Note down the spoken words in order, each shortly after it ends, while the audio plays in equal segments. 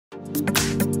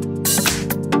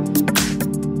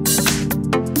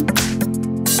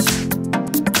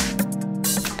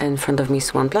In front of me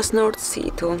is OnePlus Nord CE,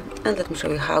 and let me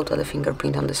show you how to add a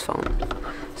fingerprint on this phone.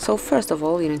 So first of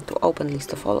all, you need to open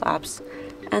list of all apps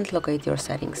and locate your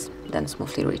settings, then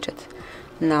smoothly reach it.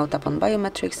 Now tap on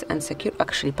biometrics and secure,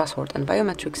 actually password and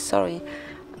biometrics, sorry,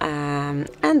 and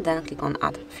then click on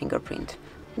add fingerprint.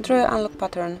 Draw your unlock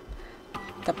pattern,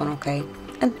 tap on OK,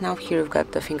 and now here you've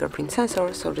got the fingerprint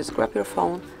sensor, so just grab your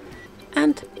phone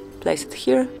and place it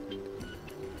here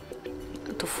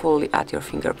to fully add your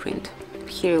fingerprint.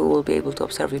 Here you will be able to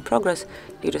observe your progress.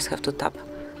 You just have to tap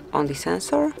on the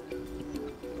sensor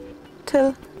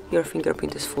till your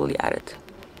fingerprint is fully added.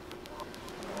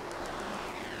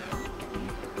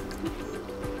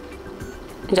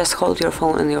 Just hold your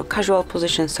phone in your casual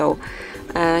position, so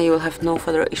you will have no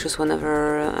further issues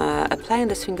whenever applying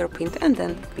this fingerprint, and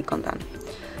then click on done.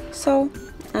 So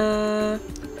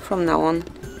from now on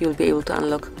you'll be able to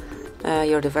unlock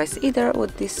your device either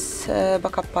with this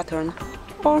backup pattern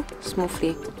or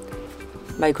smoothly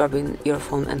by grabbing your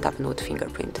phone and tapping with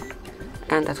fingerprint.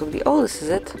 And that would be all. This is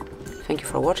it. Thank you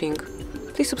for watching.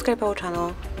 Please subscribe our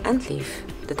channel and leave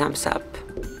the thumbs up.